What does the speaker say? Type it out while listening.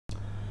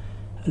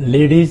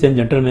Ladies and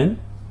gentlemen,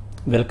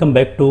 welcome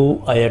back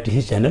to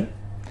IITC channel.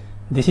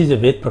 This is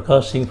Ved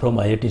Prakash Singh from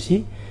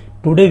IITC.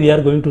 Today we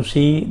are going to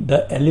see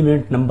the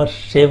element number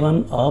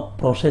 7 of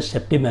Process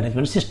Safety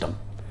Management System.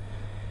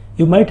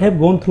 You might have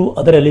gone through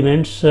other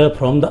elements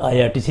from the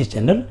IITC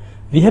channel.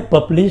 We have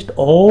published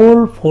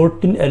all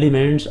 14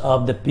 elements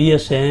of the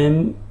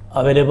PSM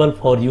available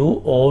for you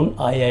on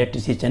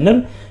IITC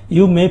channel.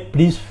 You may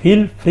please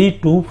feel free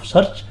to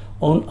search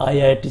on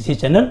IITC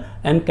channel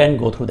and can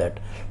go through that.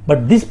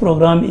 But this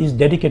program is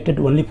dedicated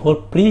only for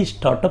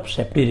pre-startup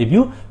safety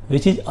review,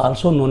 which is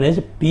also known as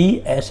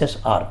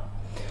PSSR.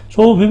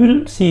 So we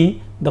will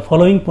see the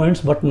following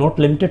points, but not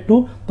limited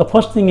to. The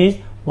first thing is,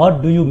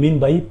 what do you mean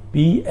by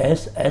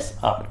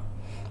PSSR?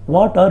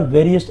 What are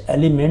various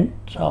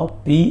elements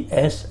of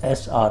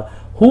PSSR?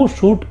 Who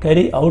should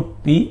carry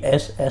out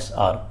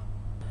PSSR?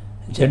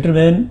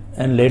 Gentlemen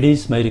and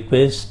ladies,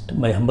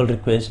 my humble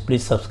request,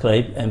 please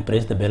subscribe and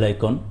press the bell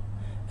icon.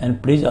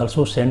 And please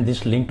also send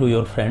this link to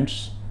your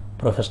friends,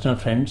 professional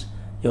friends,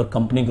 your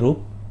company group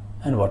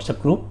and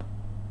WhatsApp group.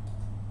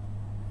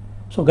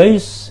 So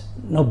guys,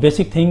 now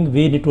basic thing,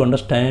 we need to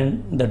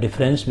understand the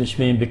difference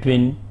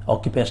between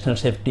occupational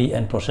safety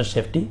and process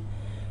safety.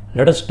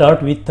 Let us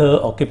start with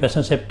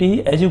occupational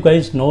safety. As you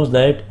guys know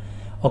that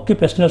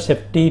occupational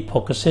safety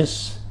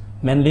focuses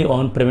mainly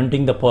on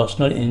preventing the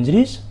personal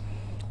injuries.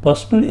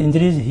 Personal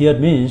injuries here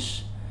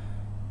means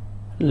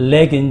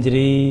leg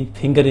injury,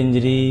 finger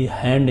injury,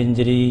 hand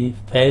injury,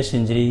 face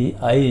injury,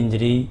 eye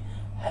injury,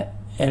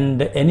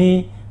 and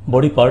any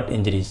body part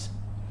injuries.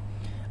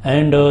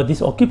 And this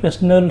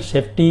occupational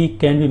safety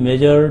can be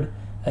measured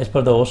as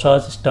per the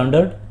OSHA's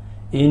standard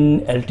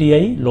in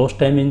LTI, lost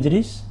time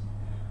injuries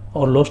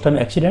or lost time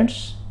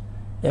accidents.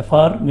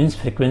 FR means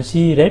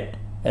frequency rate,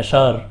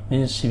 SR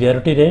means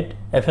severity rate,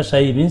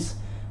 FSI means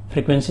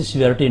frequency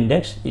severity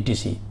index,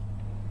 etc.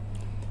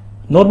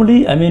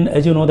 Normally,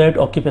 as you know that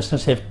occupational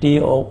safety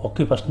or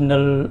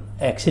occupational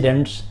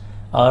accidents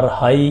are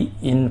high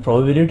in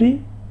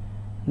probability.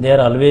 They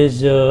are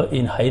always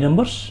in high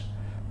numbers.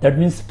 That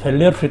means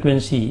failure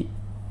frequency,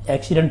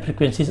 accident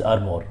frequencies are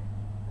more.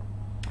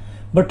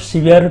 But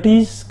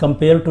severities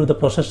compared to the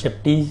process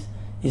safety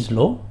is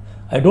low.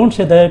 I don't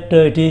say that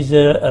it is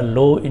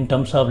low in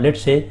terms of,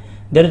 let's say,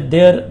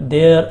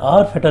 there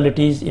are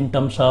fatalities in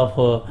terms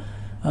of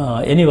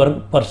any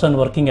person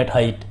working at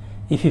height.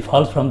 If he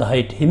falls from the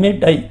height, he may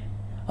die,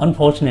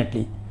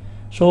 unfortunately.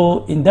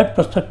 So in that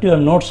perspective, I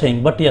am not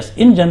saying, but yes,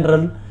 in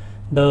general,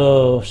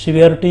 the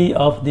severity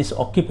of this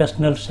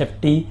occupational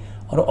safety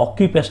or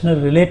occupational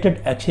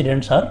related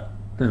accidents are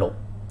low.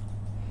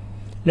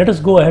 Let us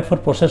go ahead for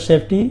process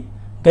safety.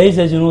 Guys,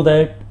 as you know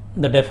that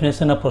the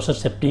definition of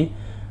process safety,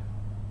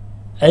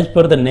 as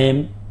per the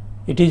name,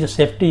 it is a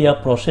safety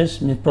of process,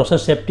 means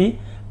process safety.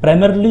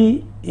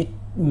 Primarily, it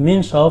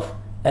means of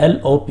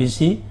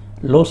LOPC,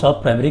 loss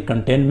of primary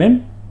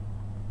containment.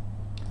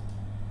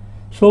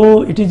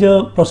 So it is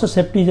a process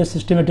safety is a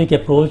systematic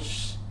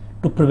approach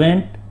to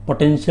prevent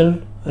potential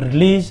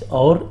release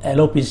or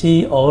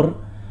LOPC or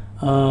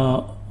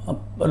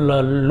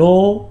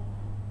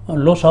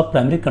loss of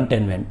primary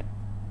containment.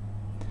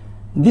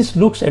 This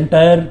looks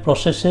entire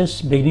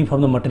processes beginning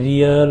from the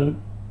material,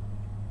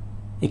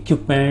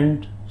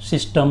 equipment,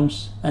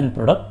 systems and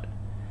product.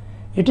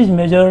 It is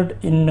measured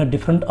in a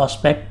different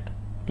aspect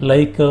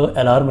like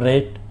alarm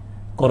rate,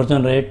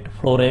 corrosion rate,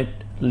 flow rate,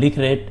 leak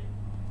rate.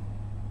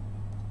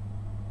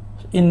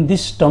 In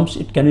these terms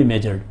it can be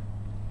measured.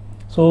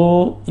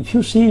 So if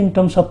you see in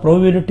terms of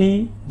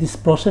probability, these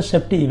process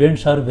safety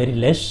events are very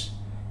less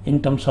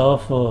in terms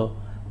of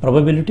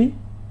probability,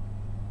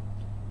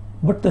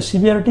 but the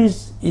severity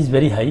is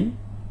very high.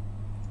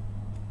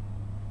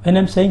 When I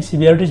am saying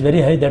severity is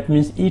very high, that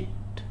means it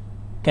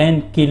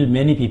can kill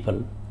many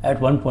people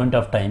at one point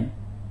of time,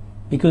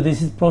 because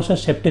this is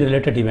process safety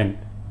related event.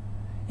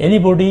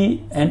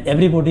 Anybody and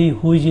everybody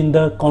who is in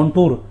the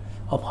contour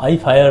of high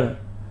fire,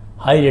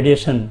 high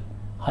radiation,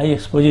 high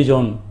exposure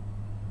zone,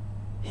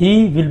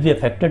 he will be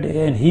affected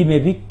and he may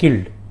be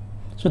killed.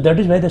 So that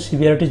is why the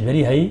severity is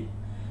very high.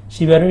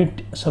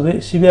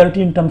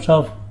 Severity in terms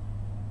of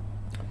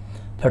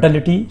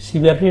fatality,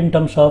 severity in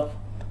terms of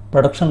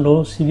production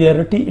loss,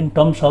 severity in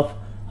terms of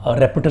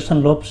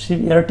reputation loss,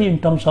 severity in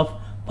terms of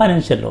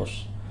financial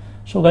loss.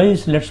 So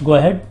guys, let's go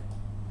ahead.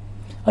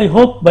 I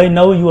hope by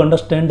now you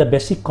understand the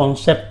basic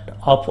concept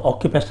of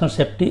occupational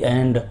safety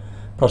and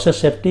process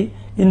safety.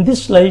 In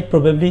this slide,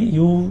 probably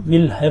you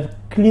will have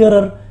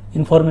clearer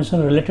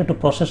information related to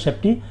process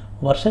safety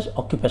versus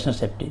occupational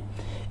safety.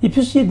 If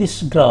you see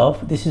this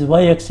graph, this is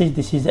y-axis,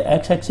 this is the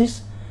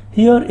x-axis.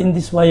 Here in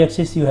this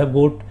y-axis you have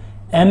got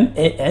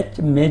MAH,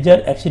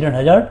 major accident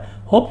hazard.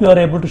 Hope you are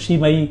able to see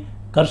my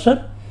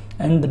cursor.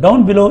 And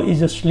down below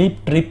is a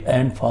slip, trip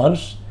and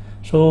falls.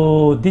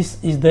 So this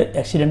is the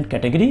accident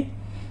category.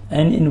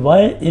 And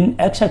in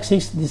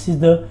x-axis, this is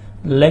the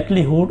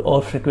likelihood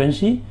or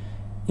frequency.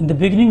 In the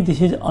beginning,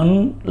 this is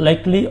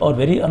unlikely or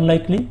very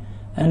unlikely,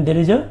 and there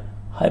is a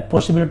high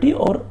possibility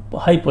or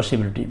high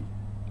possibility.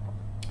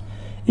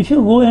 If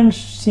you go and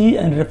see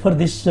and refer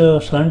this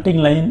slanting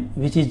line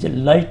which is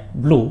light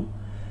blue,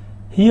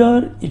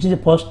 here it is a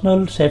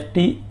personal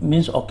safety,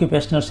 means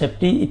occupational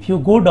safety. If you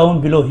go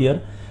down below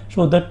here,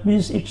 so that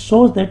means it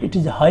shows that it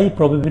is high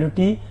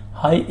probability,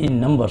 high in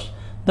numbers.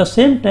 The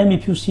same time,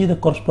 if you see the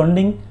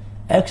corresponding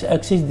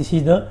x-axis, this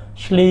is the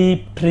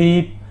sleep,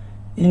 trip,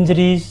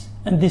 injuries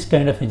and this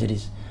kind of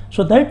injuries.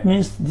 So that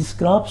means this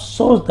graph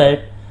shows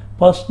that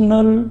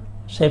personal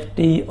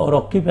safety or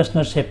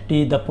occupational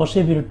safety, the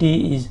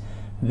possibility is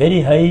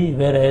very high,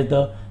 whereas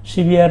the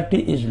severity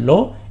is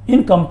low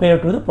in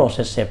compared to the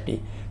process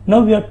safety.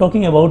 Now we are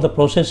talking about the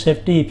process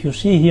safety. If you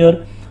see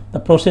here, the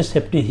process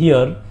safety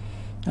here,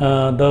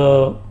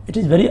 it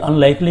is very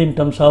unlikely in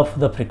terms of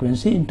the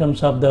frequency, in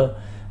terms of the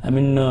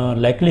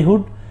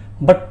likelihood,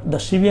 but the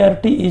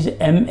severity is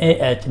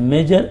MAH,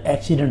 major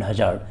accident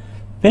hazard.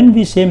 When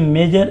we say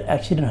major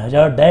accident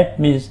hazard, that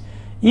means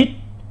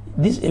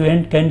this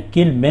event can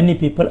kill many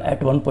people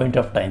at one point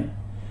of time.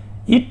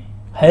 It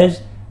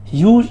has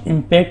huge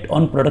impact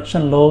on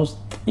production loss,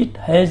 it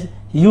has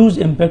huge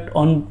impact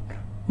on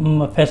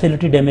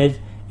facility damage,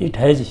 it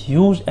has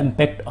huge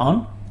impact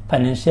on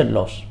financial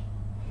loss.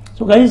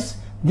 So guys,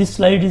 this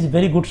slide is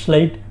very good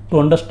slide to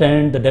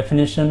understand the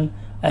definition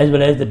as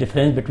well as the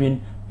difference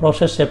between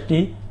process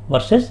safety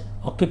versus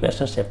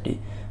occupational safety.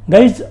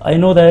 Guys, I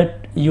know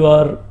that you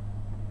are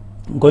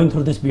going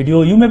through this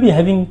video, you may be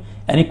having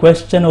any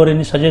question or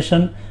any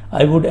suggestion.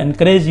 I would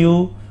encourage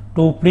you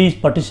to please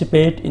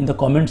participate in the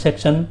comment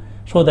section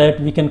so that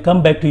we can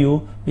come back to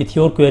you with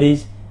your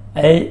queries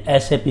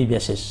ASAP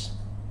basis.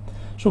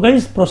 So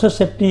guys, process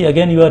safety,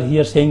 again you are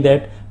here saying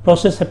that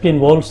process safety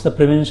involves the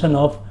prevention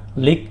of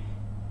leak,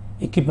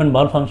 equipment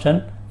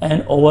malfunction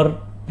and over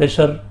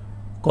pressure,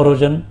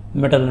 corrosion,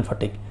 metal and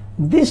fatigue.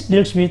 This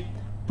deals with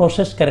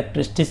process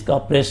characteristics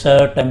of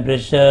pressure,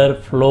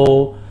 temperature,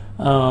 flow,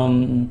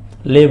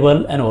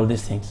 level and all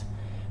these things.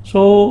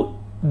 So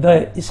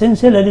the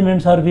essential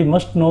elements are, we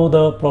must know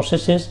the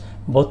processes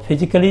both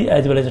physically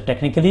as well as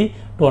technically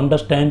to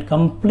understand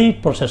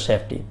complete process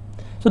safety.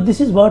 So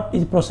this is what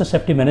is process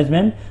safety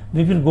management.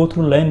 We will go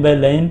through line by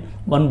line,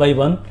 one by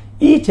one,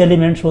 each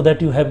element, so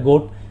that you have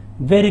got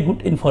very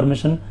good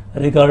information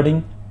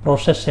regarding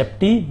process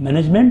safety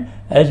management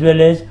as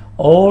well as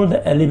all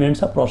the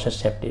elements of process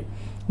safety.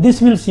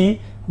 This will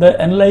see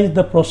analyze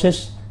the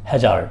process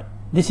hazard.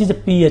 This is a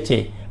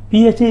PHA.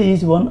 PHA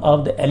is one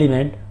of the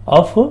element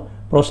of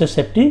process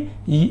safety.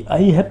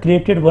 I have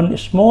created one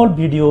small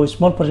video,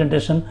 small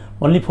presentation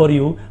only for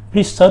you.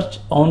 Please search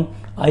on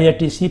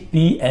IITC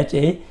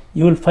PHA.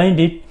 You will find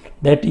it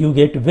that you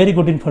get very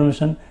good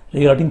information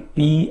regarding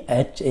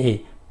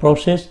PHA,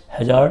 process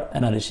hazard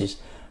analysis.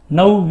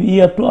 Now we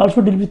have to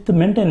also deal with the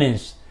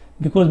maintenance,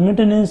 because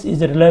maintenance is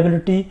the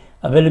reliability,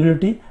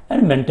 availability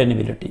and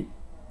maintainability.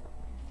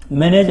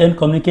 Manage and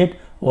communicate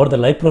over the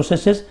life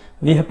processes.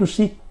 We have to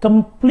see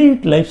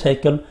complete life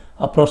cycle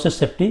of process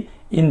safety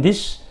in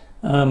this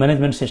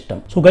management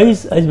system. So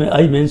guys, as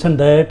I mentioned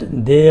that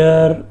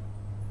there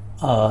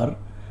are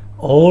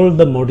all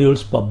the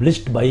modules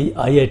published by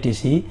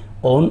IITC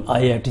on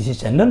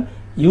IITC channel.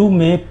 You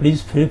may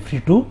please feel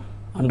free to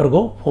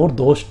undergo for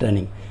those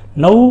training.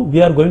 Now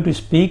we are going to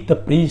speak the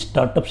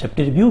pre-startup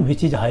safety review,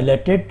 which is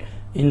highlighted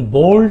in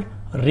bold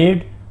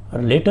red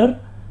letter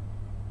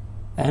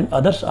and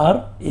others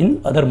are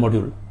in other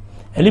module.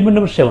 Element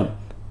number 7,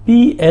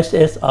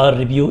 PSSR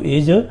review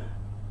is a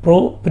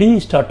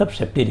pre-startup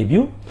safety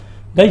review.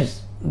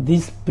 Guys,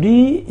 this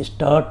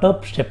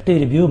pre-startup safety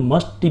review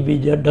must be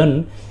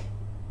done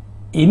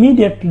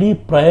immediately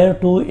prior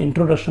to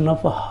introduction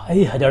of a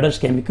high hazardous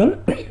chemical.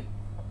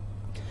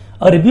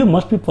 A review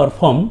must be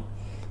performed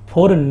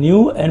for a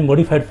new and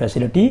modified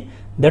facility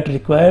that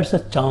requires a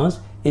chance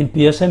in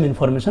PSM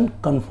information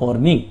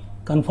conforming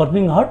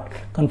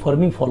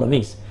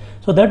followings.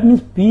 So that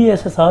means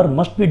PSSR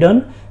must be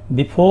done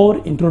before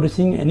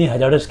introducing any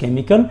hazardous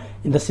chemical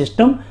in the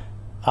system,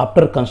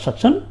 after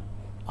construction,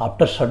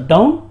 after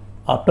shutdown,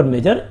 after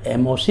major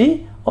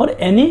MOC or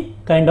any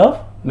kind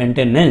of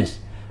maintenance,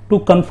 to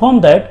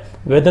confirm that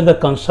whether the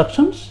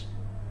constructions,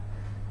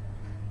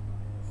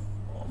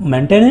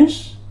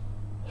 maintenance,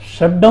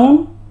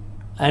 shutdown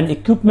and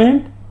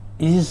equipment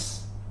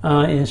is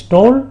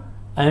installed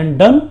and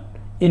done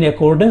in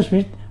accordance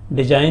with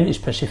design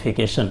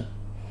specification.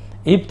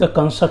 If the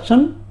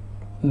construction,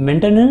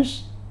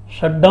 maintenance,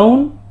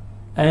 shutdown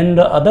and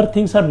other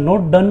things are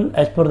not done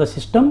as per the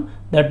system,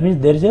 that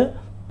means there is a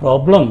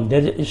problem, there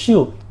is an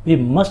issue. We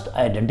must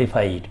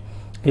identify it.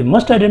 We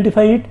must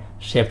identify it.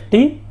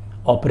 Safety,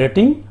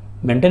 operating,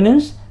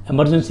 maintenance,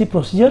 emergency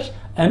procedures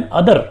and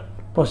other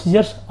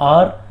procedures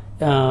are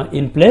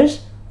in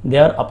place. They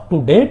are up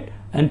to date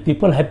and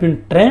people have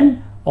been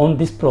trained on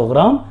this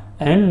program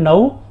and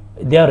now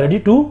they are ready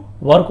to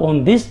work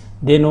on this.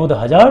 They know the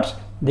hazards,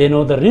 they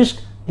know the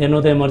risk, they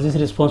know the emergency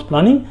response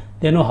planning,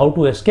 they know how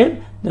to escape,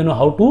 they know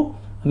how to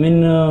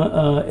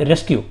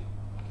rescue.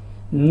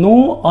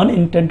 No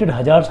unintended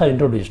hazards are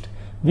introduced.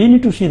 We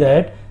need to see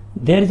that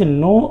there is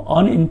no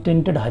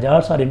unintended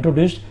hazards are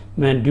introduced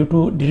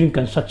during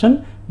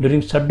construction,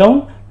 during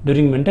shutdown,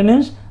 during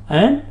maintenance,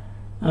 and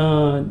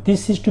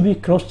this is to be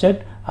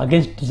cross-checked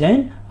against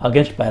design,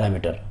 against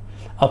parameter.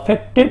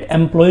 Affected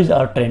employees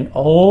are trained.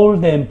 All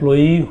the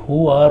employees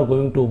who are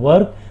going to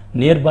work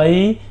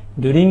nearby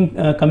during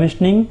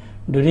commissioning,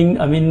 during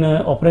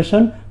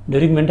operation,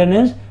 during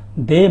maintenance,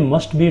 they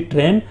must be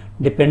trained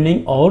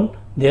depending on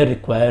their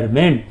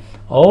requirement.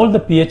 All the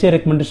PHA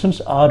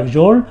recommendations are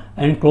resolved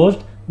and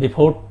closed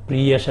before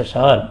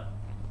pre-SSR.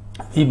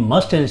 We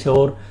must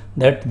ensure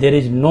that there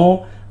is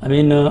no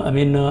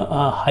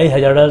high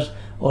hazardous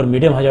or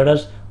medium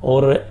hazardous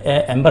or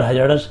amber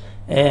hazardous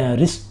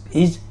risk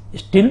is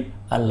still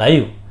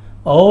alive.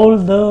 All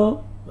the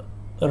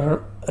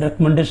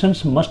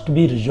recommendations must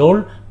be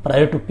resolved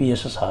prior to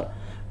PSSR,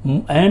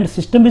 and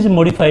system is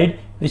modified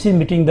which is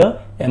meeting the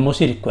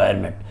MOC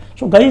requirement.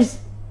 So guys,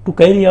 to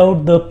carry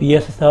out the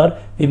PSSR,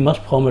 we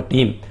must form a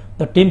team.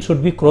 The team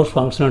should be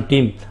cross-functional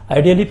team,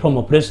 ideally from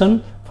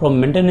operation, from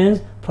maintenance,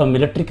 from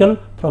electrical,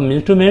 from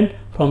instrument,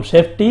 from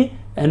safety,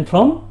 and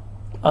from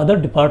other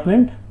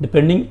department,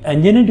 depending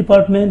engineering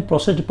department,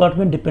 process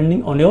department,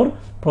 depending on your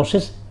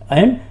process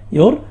and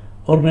your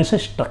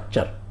organization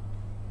structure.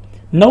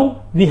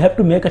 Now we have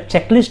to make a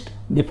checklist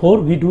before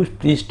we do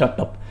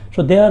pre-startup.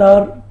 So there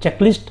are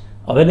checklists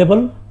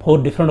available for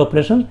different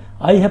operations.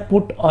 I have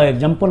put an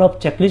example of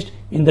checklist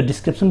in the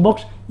description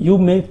box. You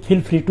may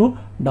feel free to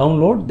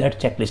download that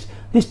checklist.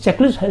 This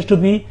checklist has to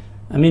be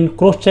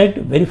cross-checked,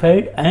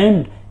 verified,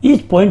 and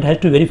each point has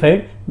to be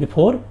verified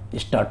before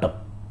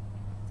startup.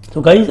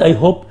 So guys, I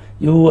hope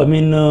you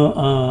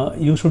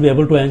you should be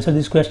able to answer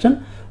this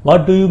question.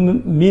 What do you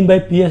mean by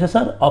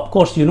PSSR? Of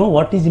course, you know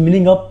what is the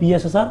meaning of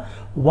PSSR.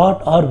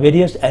 What are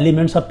various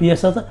elements of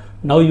PSSR?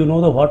 Now you know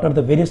what are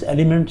the various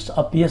elements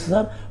of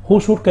PSSR. Who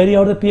should carry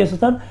out the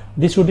PSSR?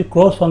 This should be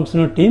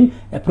cross-functional team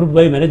approved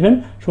by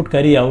management should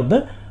carry out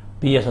the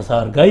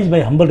PSSR. Guys,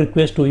 my humble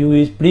request to you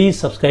is please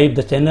subscribe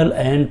the channel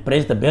and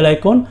press the bell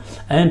icon,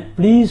 and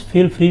please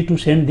feel free to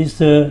send this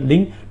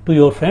link to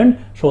your friend,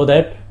 so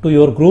that to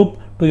your group,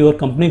 to your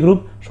company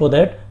group, so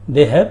that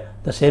they have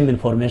the same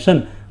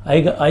information.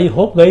 I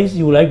hope guys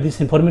you like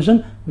this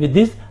information. With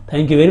this,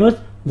 thank you very much.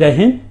 Jai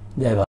Hind, Jai Bharat.